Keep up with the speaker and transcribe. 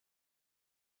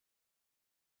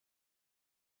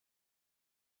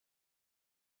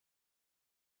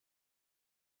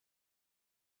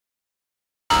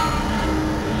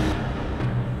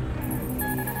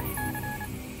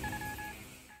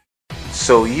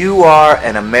So you are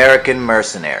an American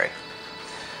mercenary.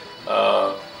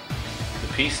 The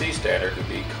PC standard would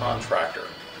be contractor,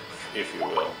 if you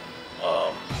will.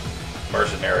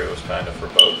 Mercenary was kind of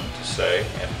verboten to say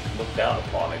and looked down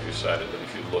upon, if you cited, but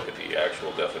if you look at the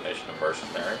actual definition of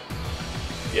mercenary,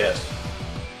 yes.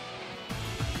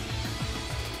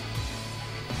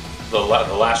 The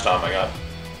last time I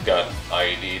got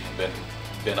IED'd,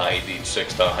 been IED'd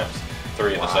 6 times,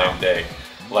 3 in the same day.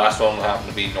 Last one happened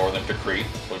to be Northern Tikrit,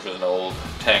 which was an old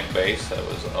tank base that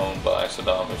was owned by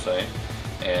Saddam Hussein,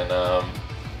 and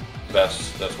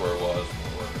that's where it was.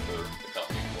 We were working for the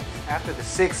company. After the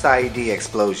 6th IED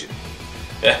explosion.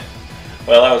 Yeah,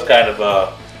 well, that was kind of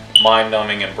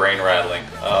mind-numbing and brain-rattling.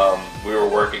 We were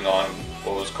working on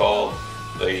what was called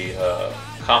the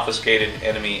confiscated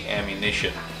enemy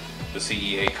ammunition, the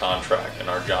CEA contract, and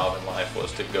our job in life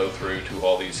was to go through to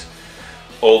all these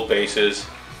old bases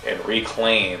and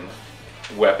reclaim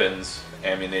weapons,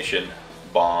 ammunition,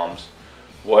 bombs,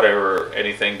 whatever,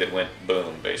 anything that went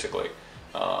boom, basically,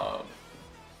 up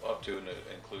to and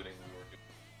including.